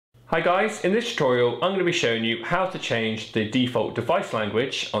Hi guys, in this tutorial I'm going to be showing you how to change the default device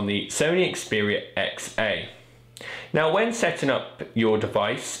language on the Sony Xperia XA. Now when setting up your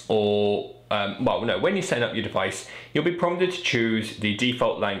device, when you're setting up your device, you'll be prompted to choose the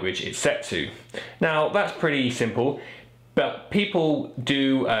default language it's set to. Now that's pretty simple, but people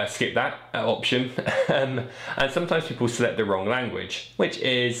do skip that option and sometimes people select the wrong language, which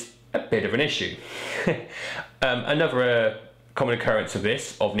is a bit of an issue. Another common occurrence of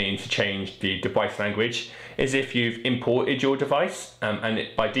this, of needing to change the device language, is if you've imported your device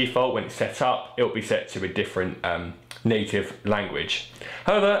by default when it's set up, it'll be set to a different native language.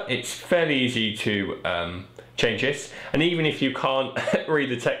 However, it's fairly easy to change this, and even if you can't read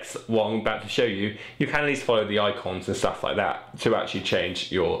the text what I'm about to show you, you can at least follow the icons and stuff like that to actually change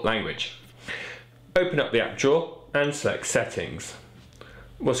your language. Open up the app drawer and select settings.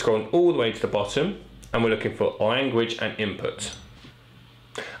 We'll scroll all the way to the bottom and we're looking for language and input.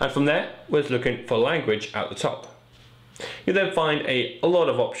 And from there, we're looking for language at the top. You'll then find a lot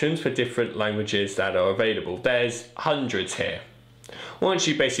of options for different languages that are available. There's hundreds here. Once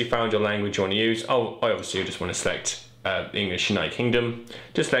you basically found your language you want to use, I obviously just want to select English United Kingdom,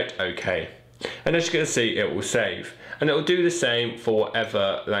 just select OK. And as you can see, it will save. And it will do the same for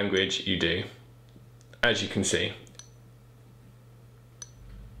whatever language you do, as you can see.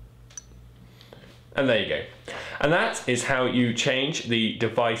 And there you go. And that is how you change the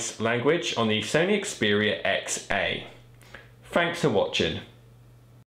device language on the Sony Xperia XA. Thanks for watching.